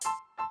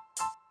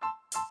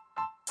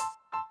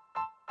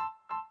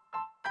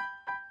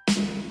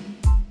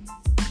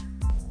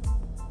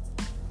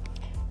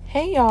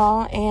Hey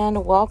y'all,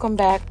 and welcome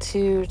back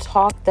to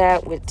Talk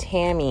That with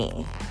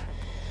Tammy.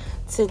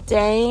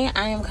 Today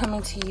I am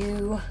coming to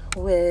you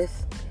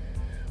with,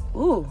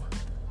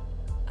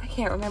 I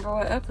can't remember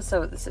what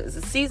episode this is.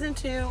 It's season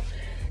 2,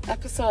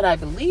 episode I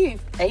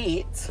believe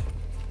 8.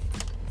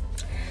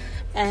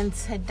 And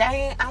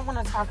today I want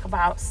to talk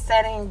about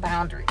setting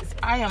boundaries.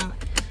 I am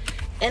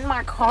in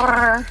my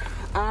car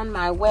on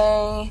my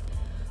way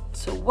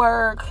to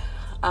work.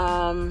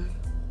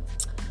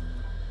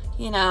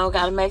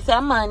 Gotta make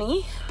that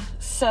money.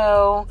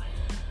 So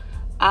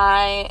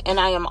I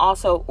am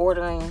also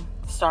ordering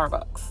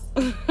Starbucks.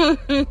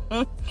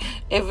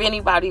 If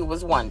anybody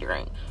was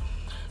wondering.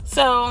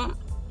 So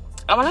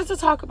I wanted to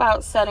talk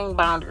about setting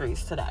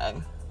boundaries today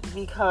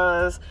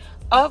because,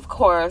 of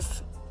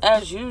course,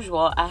 as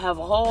usual, I have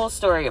a whole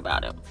story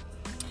about it.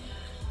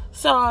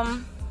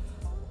 So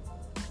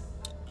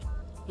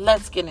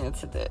let's get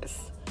into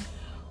this.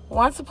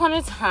 Once upon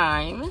a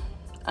time,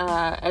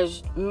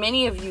 as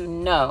many of you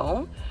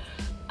know,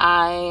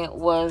 I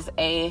was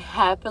a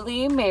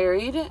happily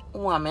married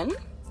woman,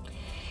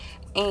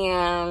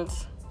 and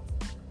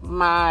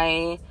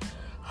my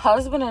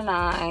husband and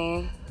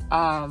I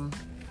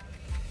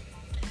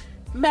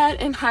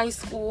met in high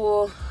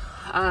school.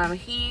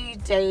 He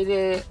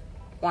dated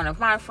one of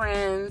my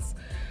friends.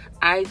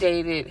 I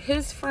dated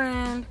his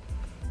friend.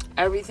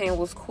 Everything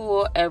was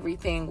cool.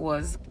 Everything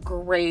was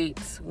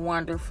great,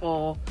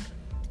 wonderful,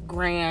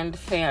 grand,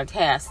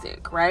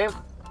 fantastic, right?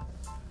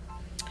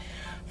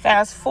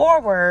 Fast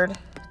forward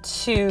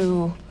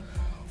to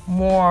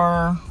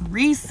more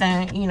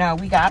recent,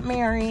 we got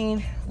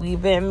married.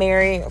 We've been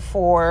married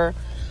for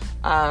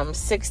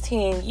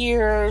 16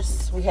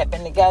 years. We had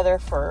been together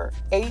for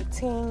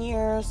 18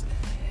 years.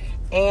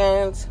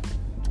 And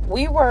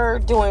we were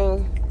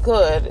doing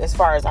good as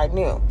far as I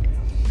knew.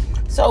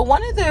 So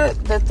one of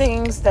the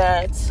things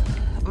that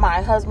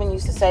my husband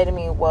used to say to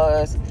me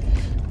was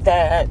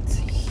that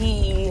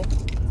he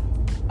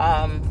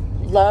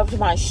loved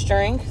my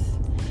strength.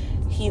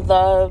 He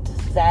loved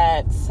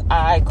that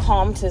I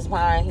calmed his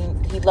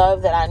mind. He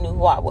loved that I knew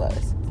who I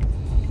was.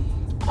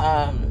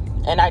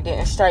 And I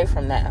didn't stray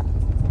from that.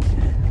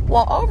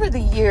 Well, over the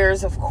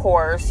years, of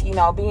course,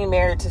 being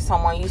married to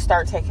someone, you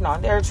start taking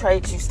on their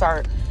traits. You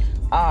start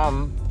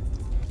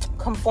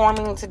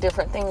conforming to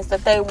different things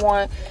that they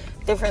want,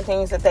 different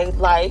things that they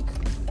like.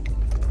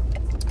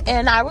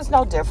 And I was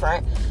no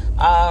different.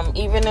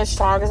 Even as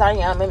strong as I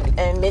am,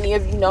 and many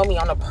of you know me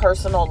on a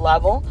personal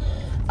level,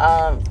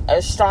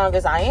 as strong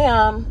as I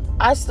am,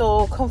 I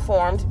still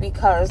conformed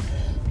because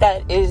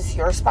that is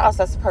your spouse.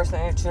 That's the person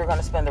that you're going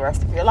to spend the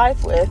rest of your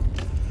life with.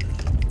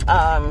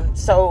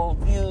 So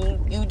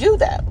you do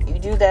that. You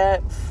do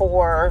that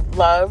for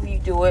love. You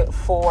do it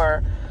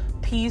for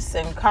peace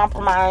and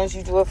compromise.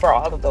 You do it for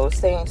all of those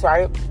things,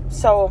 right?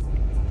 So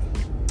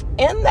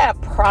in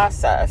that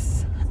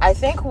process, I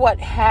think what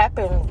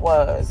happened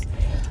was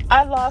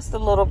I lost a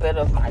little bit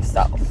of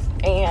myself,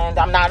 and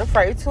I'm not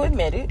afraid to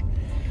admit it.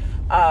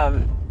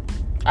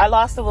 I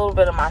lost a little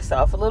bit of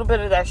myself, a little bit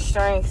of that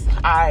strength.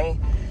 I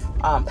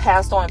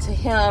passed on to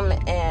him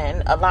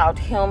and allowed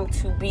him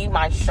to be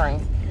my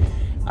strength,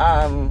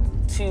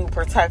 to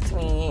protect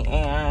me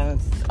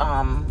and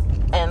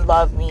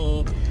love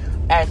me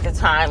at the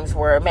times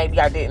where maybe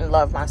I didn't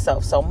love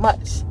myself so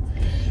much.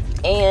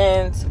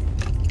 And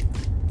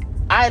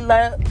I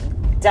let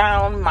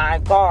down my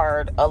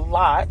guard a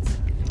lot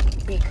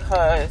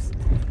because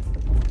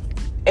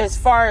as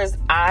far as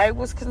I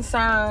was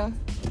concerned,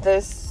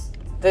 this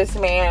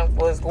man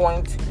was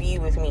going to be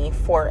with me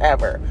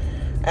forever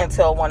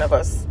until one of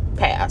us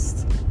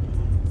passed.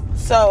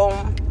 So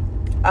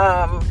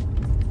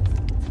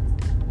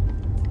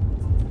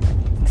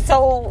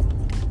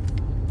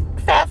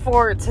fast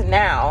forward to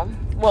now.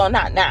 Well,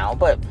 not now,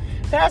 but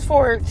fast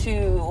forward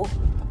to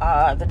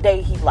the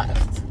day he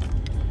left.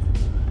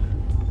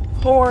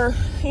 Or,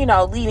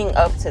 leading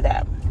up to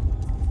that.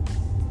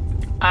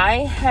 I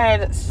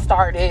had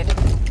started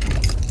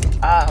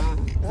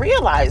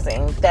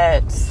realizing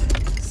that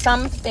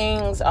some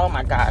things, oh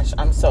my gosh,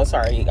 I'm so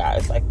sorry, you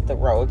guys. Like, the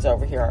roads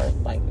over here are,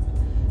 like,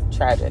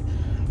 tragic.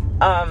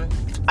 I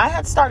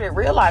had started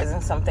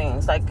realizing some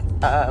things. Like,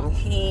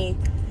 he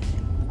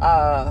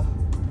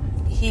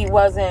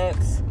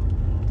wasn't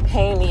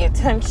paying me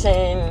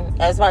attention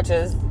as much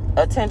as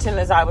attention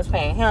as I was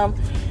paying him.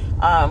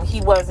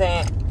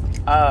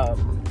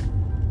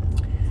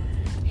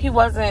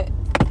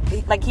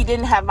 He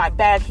didn't have my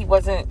back. He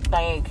wasn't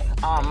like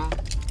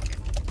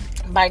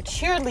my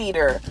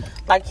cheerleader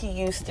like he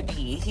used to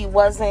be. He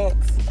wasn't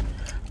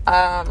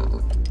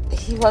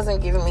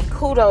giving me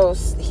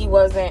kudos. He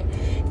wasn't.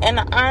 And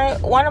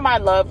one of my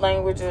love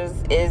languages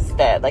is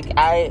that, like,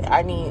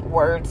 I need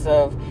words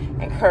of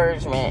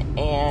encouragement,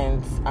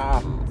 and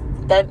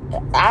that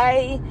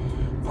I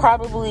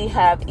probably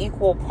have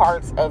equal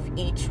parts of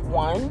each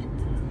one.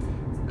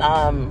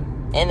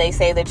 And they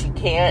say that you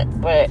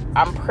can't, but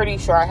I'm pretty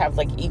sure I have,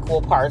 like, equal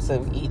parts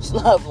of each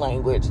love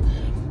language.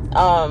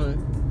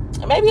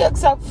 Maybe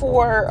except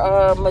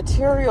for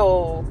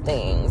material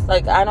things.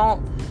 Like, I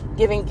don't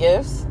getting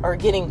gifts.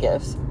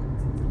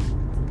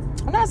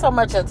 I'm not so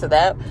much into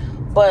that,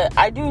 but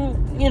I do,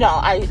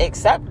 I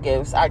accept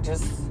gifts.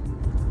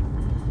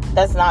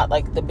 That's not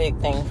like the big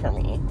thing for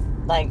me.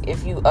 Like,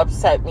 if you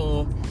upset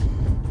me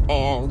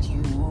and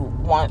you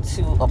want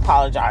to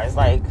apologize,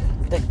 like,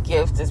 the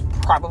gift is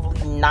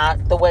probably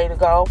not the way to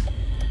go.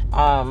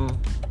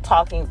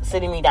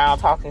 Sitting me down,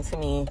 talking to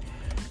me,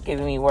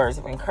 giving me words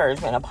of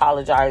encouragement,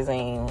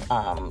 apologizing,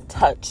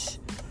 touch,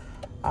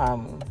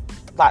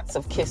 lots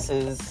of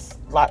kisses,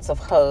 lots of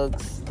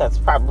hugs. That's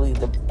probably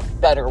the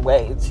better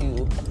way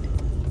to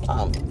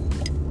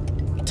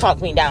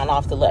talk me down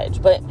off the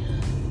ledge. But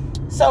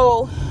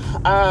so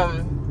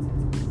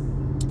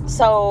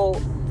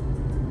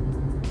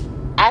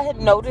I had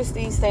noticed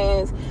these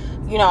things.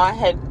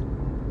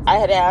 I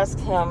had asked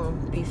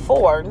him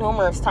before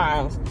numerous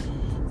times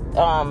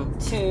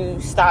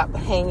to stop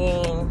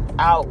hanging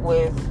out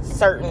with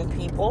certain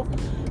people.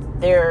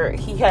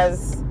 He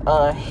has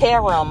a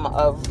harem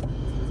of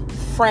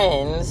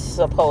friends,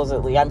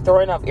 supposedly. I'm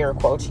throwing up air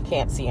quotes. You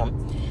can't see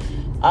them.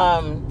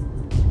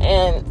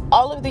 And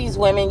all of these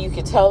women, you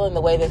could tell in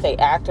the way that they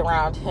act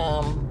around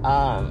him.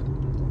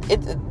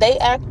 They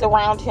act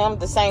around him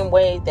the same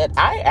way that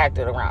I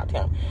acted around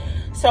him.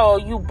 So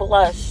you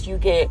blush, you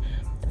get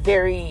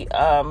very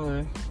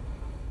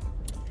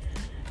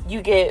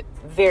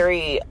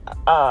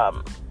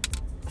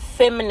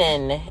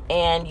feminine,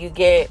 and you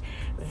get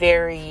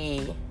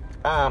very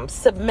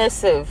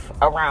submissive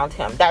around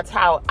him. That's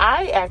how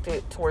I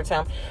acted towards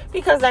him,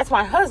 because that's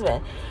my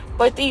husband.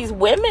 But these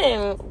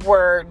women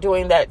were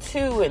doing that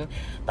too, and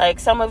like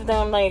some of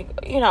them, like,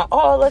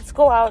 oh, let's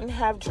go out and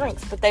have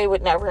drinks, but they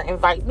would never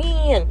invite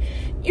me, and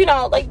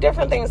like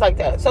different things like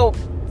that. So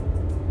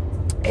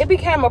it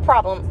became a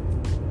problem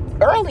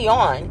early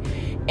on,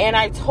 and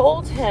I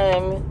told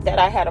him that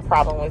I had a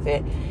problem with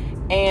it,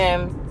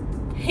 and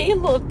he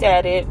looked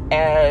at it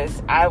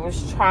as I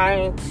was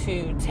trying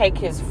to take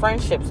his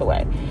friendships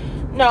away.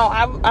 No,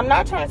 I'm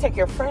not trying to take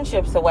your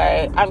friendships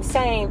away. I'm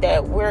saying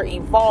that we're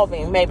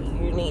evolving. Maybe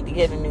you need to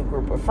get a new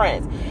group of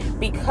friends,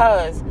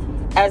 because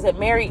as a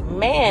married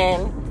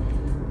man,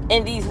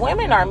 and these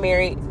women are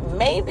married,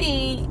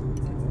 maybe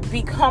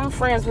become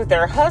friends with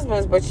their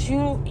husbands, but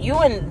you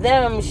and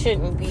them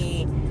shouldn't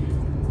be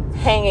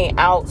hanging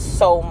out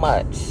so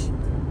much,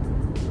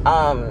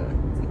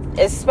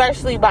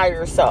 especially by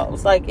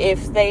yourselves. Like,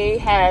 if they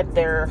had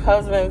their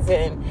husbands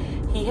and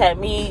he had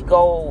me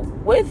go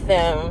with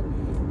them,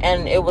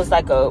 and it was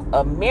like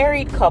a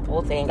married couple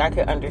thing, I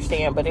could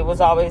understand. But it was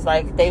always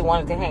like they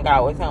wanted to hang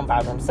out with him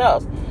by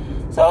themselves.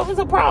 So it was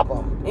a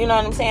problem. You know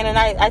what I'm saying? And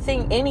I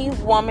think any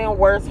woman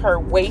worth her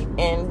weight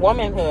in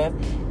womanhood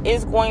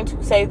is going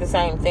to say the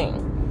same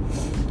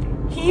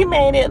thing. He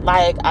made it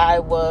like I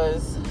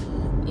was,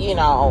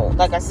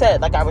 like I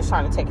said, like I was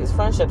trying to take his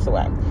friendships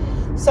away.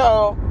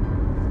 So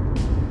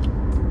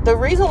the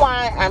reason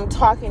why I'm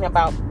talking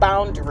about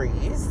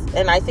boundaries,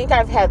 and I think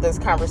I've had this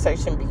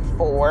conversation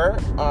before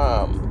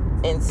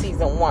in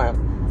season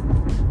 1,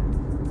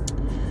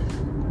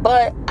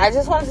 but I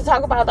just wanted to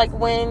talk about, like,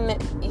 when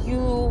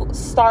you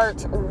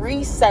start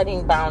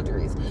resetting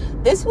boundaries.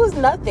 This was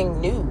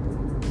nothing new.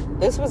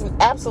 This was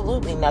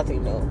absolutely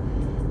nothing new.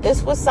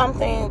 This was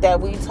something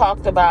that we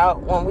talked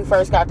about when we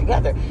first got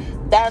together.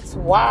 That's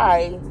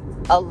why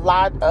a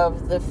lot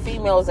of the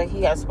females that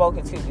he had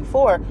spoken to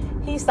before,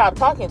 he stopped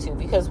talking to,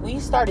 because we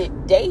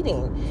started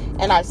dating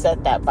and I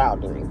set that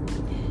boundary.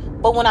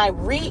 But when I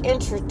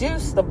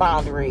reintroduced the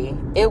boundary,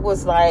 it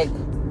was like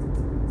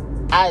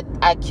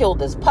I killed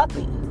this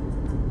puppy.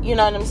 You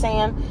know what I'm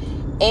saying?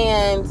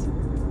 And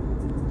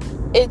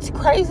it's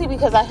crazy,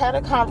 because I had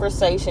a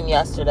conversation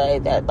yesterday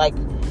that, like,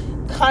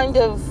 kind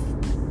of,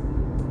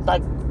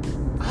 like,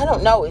 I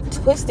don't know, it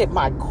twisted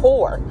my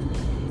core.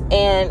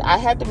 And I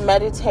had to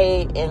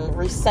meditate and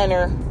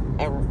recenter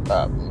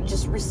and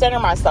just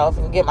recenter myself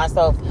and get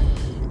myself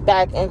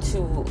back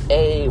into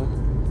a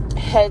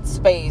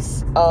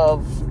headspace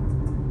of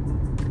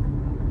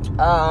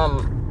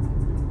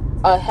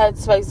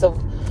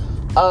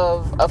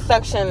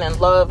affection and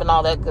love and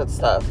all that good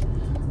stuff.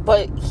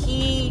 But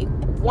he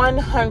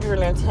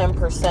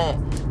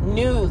 110%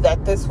 knew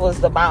that this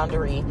was the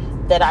boundary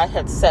that I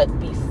had set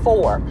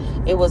before.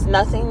 It was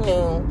nothing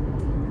new.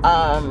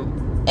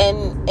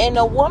 And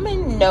a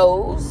woman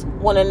knows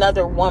when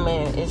another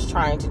woman is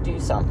trying to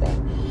do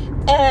something.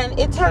 And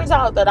it turns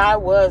out that I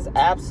was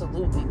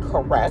absolutely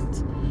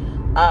correct.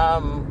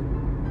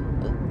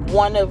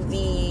 One of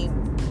the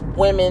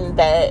women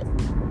that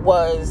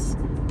was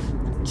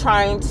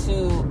trying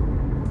to,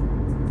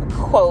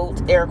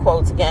 quote, air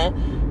quotes again,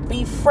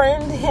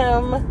 befriend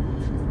him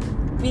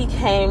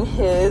became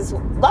his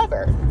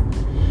lover.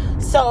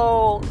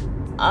 So,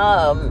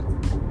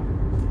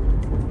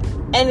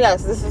 and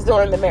yes, this is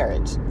during the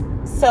marriage.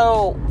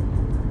 So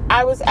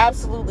I was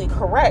absolutely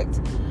correct.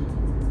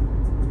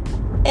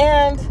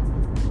 And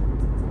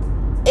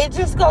it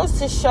just goes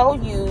to show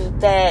you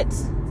that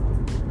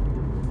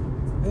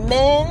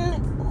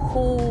men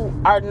who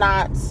are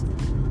not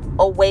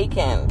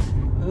awakened,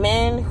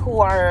 men who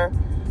are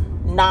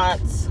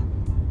not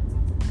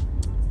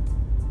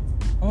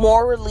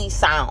morally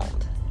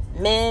sound,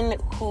 men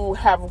who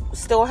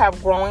still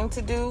have growing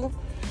to do,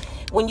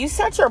 when you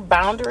set your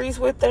boundaries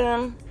with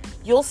them,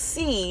 you'll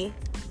see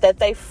that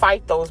they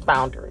fight those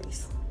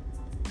boundaries.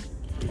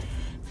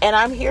 And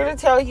I'm here to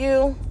tell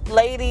you,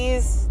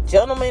 ladies,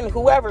 gentlemen,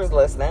 whoever's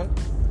listening,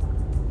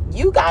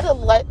 you got to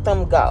let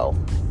them go.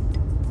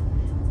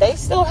 They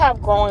still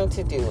have growing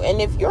to do.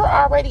 And if you're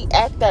already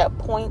at that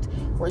point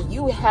where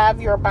you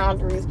have your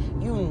boundaries,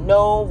 you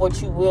know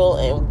what you will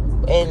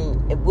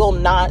and will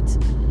not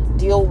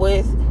deal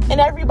with.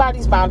 And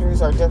everybody's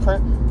boundaries are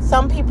different.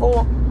 Some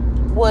people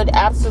would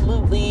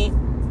absolutely,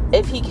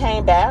 if he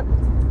came back,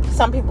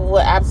 some people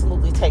would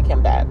absolutely take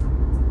him back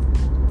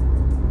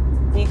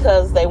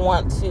because they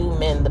want to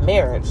mend the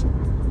marriage.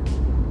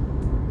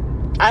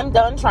 I'm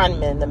done trying to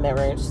mend the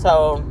marriage,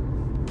 so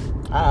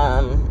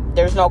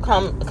there's no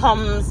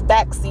comes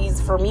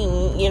backsies for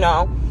me, you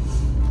know.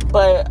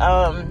 But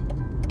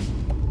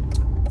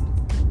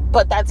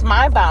that's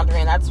my boundary,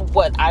 and that's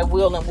what I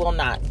will and will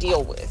not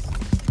deal with.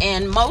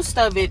 And most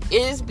of it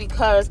is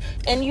because,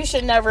 and you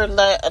should never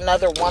let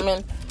another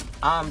woman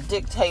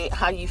dictate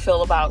how you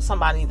feel about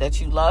somebody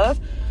that you love.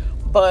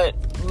 But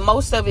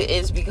most of it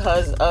is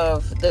because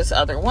of this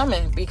other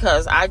woman,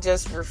 because I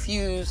just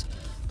refuse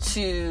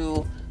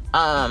to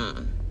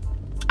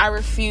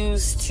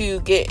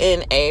get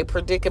in a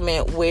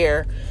predicament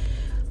where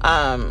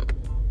I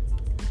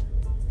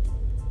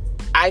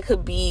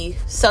could be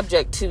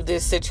subject to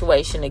this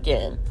situation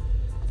again.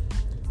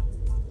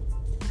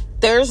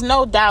 There's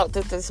no doubt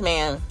that this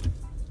man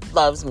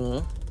loves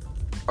me,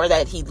 or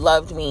that he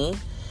loved me.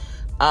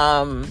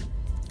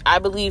 I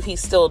believe he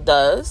still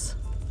does.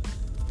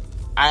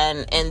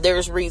 And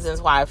there's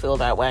reasons why I feel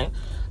that way.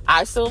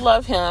 I still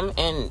love him,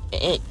 and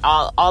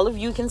all of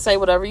you can say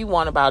whatever you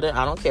want about it.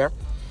 I don't care.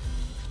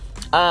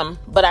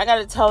 But I got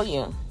to tell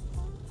you,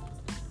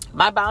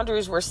 my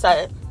boundaries were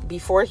set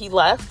before he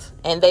left,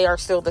 and they are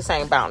still the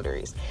same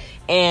boundaries.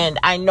 And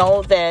I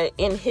know that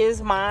in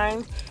his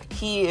mind,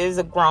 he is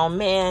a grown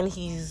man.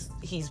 He's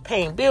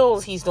paying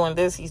bills. He's doing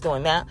this. He's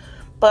doing that.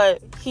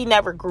 But he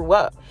never grew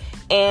up.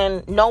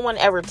 And no one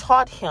ever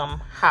taught him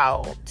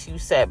how to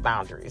set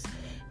boundaries.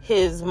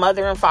 His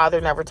mother and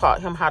father never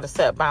taught him how to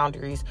set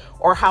boundaries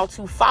or how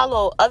to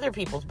follow other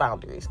people's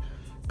boundaries.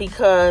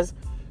 Because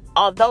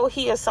although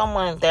he is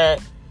someone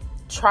that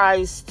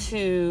tries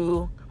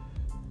to,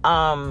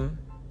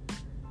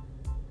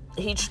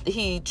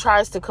 he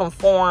tries to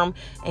conform,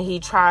 and he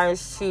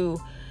tries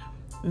to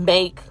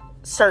make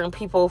certain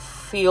people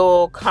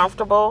feel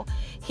comfortable,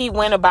 he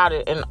went about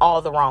it in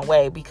all the wrong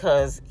way,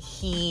 because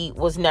he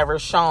was never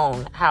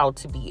shown how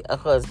to be a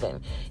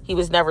husband. He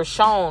was never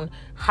shown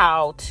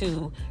how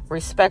to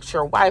respect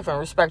your wife and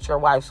respect your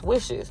wife's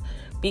wishes.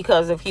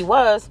 Because if he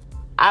was,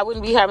 I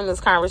wouldn't be having this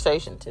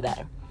conversation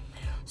today.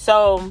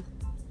 So,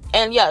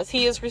 and yes,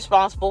 he is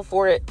responsible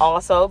for it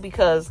also,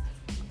 because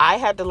I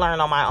had to learn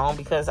on my own,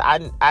 because I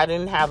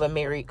didn't have a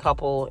married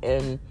couple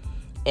in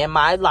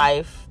my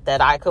life that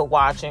I could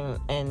watch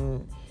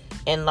and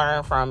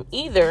learn from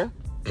either.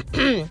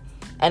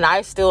 And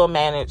I still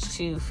managed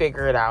to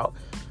figure it out.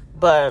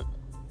 But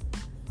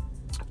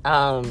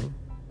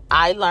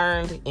I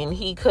learned, and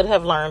he could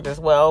have learned as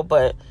well,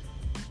 but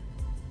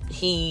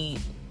he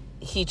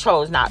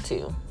chose not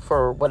to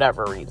for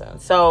whatever reason.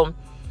 So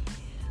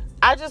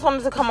I just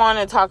wanted to come on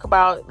and talk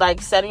about,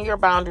 like, setting your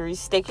boundaries,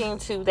 sticking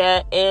to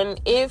that.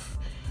 And if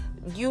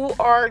you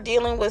are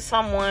dealing with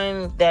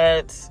someone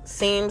that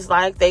seems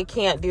like they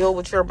can't deal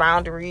with your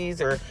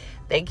boundaries, or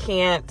they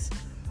can't,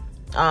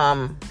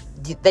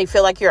 they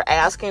feel like you're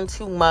asking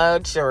too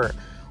much or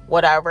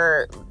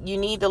whatever, you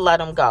need to let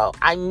them go.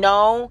 I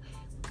know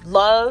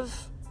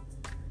love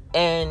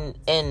and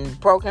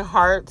broken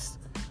hearts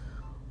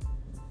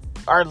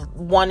are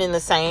one and the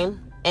same,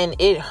 and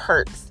it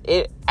hurts.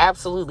 It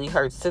absolutely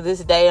hurts. To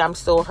this day, I'm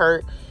still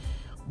hurt.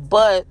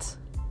 But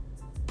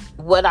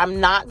what I'm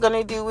not going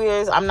to do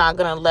is, I'm not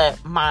going to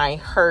let my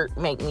hurt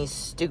make me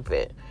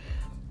stupid.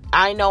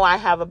 I know I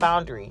have a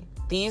boundary.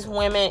 These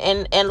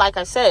women, and like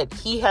I said,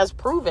 he has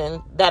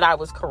proven that I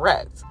was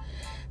correct.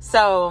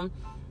 So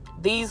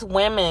these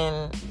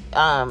women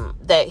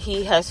that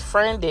he has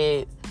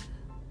friended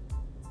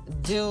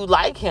do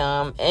like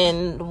him,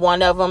 and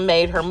one of them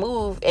made her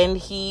move, and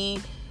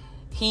he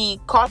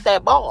caught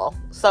that ball.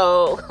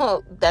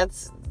 So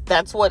that's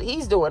what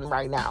he's doing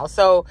right now.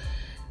 So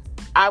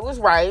I was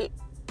right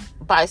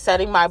by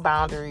setting my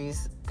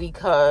boundaries,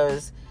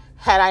 because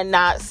had I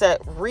not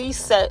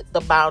reset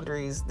the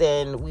boundaries,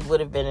 then we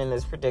would have been in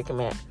this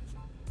predicament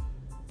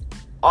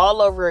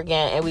all over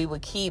again, and we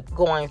would keep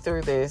going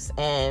through this,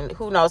 and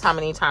who knows how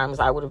many times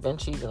I would have been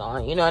cheated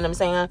on. You know what I'm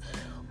saying?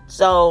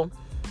 So,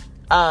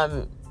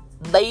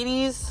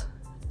 ladies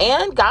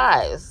and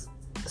guys,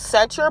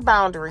 set your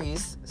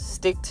boundaries,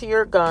 stick to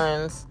your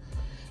guns.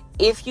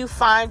 If you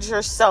find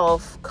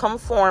yourself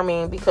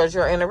conforming because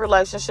you're in a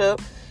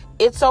relationship,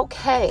 it's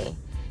okay.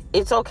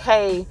 It's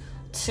okay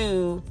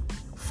to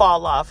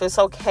fall off. It's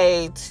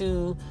okay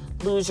to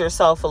lose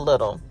yourself a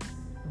little.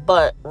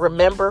 But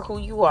remember who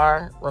you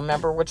are.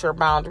 Remember what your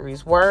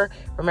boundaries were.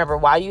 Remember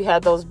why you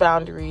had those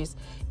boundaries.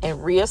 and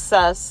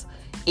reassess.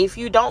 If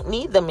you don't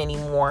need them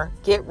anymore,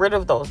 get rid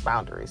of those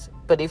boundaries.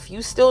 But if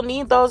you still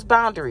need those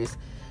boundaries,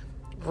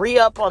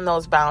 re-up on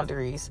those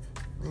boundaries.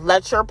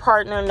 Let your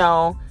partner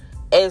know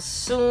as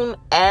soon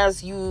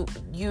as you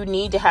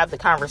need to have the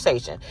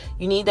conversation.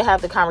 You need to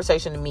have the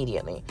conversation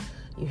immediately.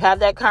 You have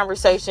that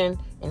conversation,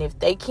 and if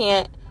they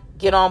can't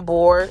get on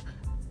board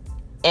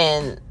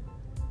and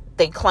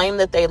they claim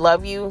that they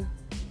love you,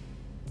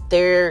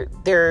 they're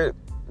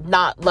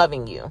not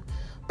loving you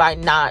by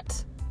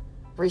not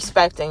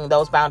respecting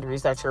those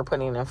boundaries that you're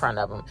putting in front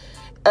of them,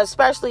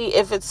 especially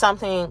if it's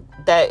something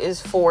that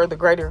is for the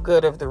greater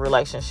good of the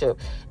relationship.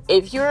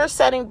 If you're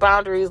setting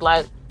boundaries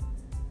like,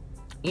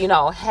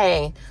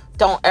 hey,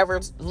 don't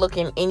ever look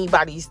in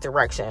anybody's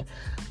direction.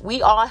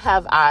 We all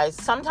have eyes.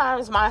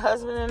 Sometimes my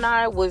husband and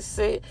I would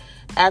sit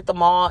at the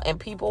mall and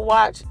people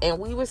watch, and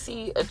we would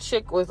see a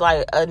chick with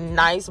like a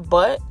nice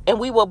butt, and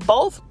we would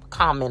both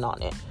comment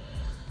on it.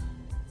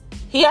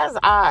 He has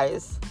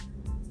eyes.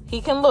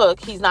 He can look.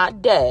 He's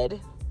not dead.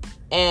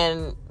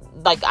 And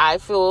like, I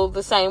feel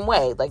the same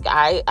way. Like,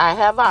 I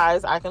have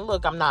eyes. I can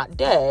look. I'm not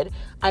dead.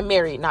 I'm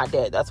married, not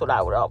dead. That's what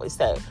I would always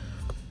say.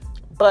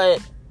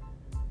 But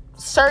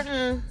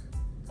certain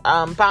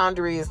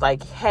boundaries,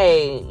 like,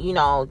 hey,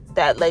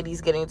 that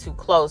lady's getting too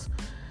close.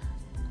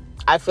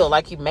 I feel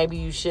like maybe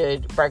you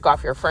should break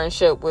off your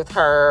friendship with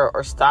her,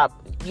 or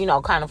stop,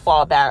 kind of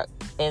fall back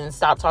and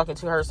stop talking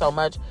to her so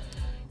much.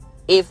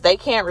 If they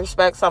can't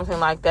respect something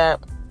like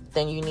that,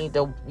 then you need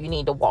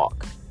to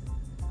walk.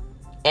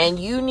 And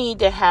you need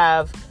to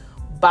have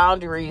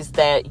boundaries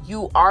that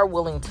you are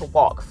willing to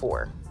walk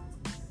for.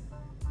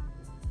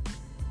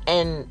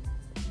 And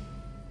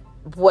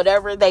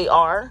whatever they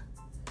are,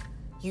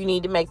 you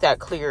need to make that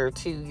clear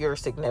to your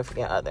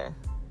significant other.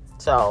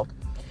 So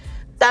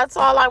that's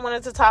all I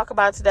wanted to talk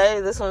about today.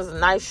 This was a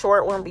nice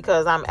short one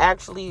because I'm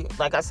actually,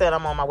 like I said,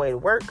 I'm on my way to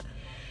work.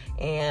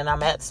 And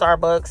I'm at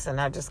Starbucks, and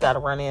I just got to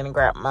run in and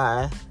grab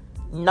my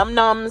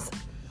num-nums.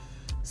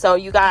 So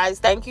you guys,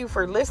 thank you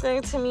for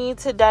listening to me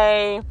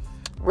today.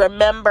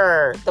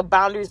 Remember the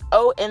boundaries.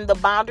 Oh, and the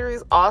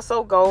boundaries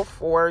also go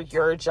for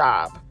your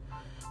job.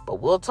 But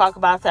we'll talk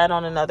about that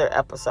on another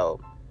episode.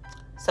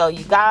 So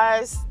you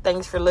guys,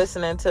 thanks for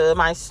listening to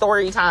my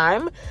story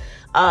time.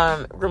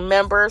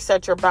 Remember,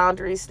 set your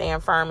boundaries,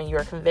 stand firm in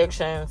your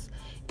convictions,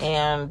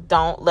 and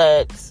don't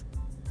let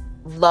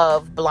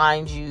love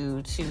blind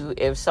you to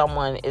if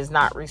someone is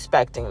not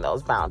respecting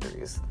those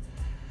boundaries.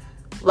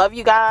 Love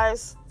you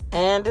guys.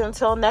 And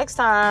until next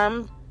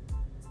time,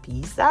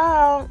 peace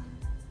out.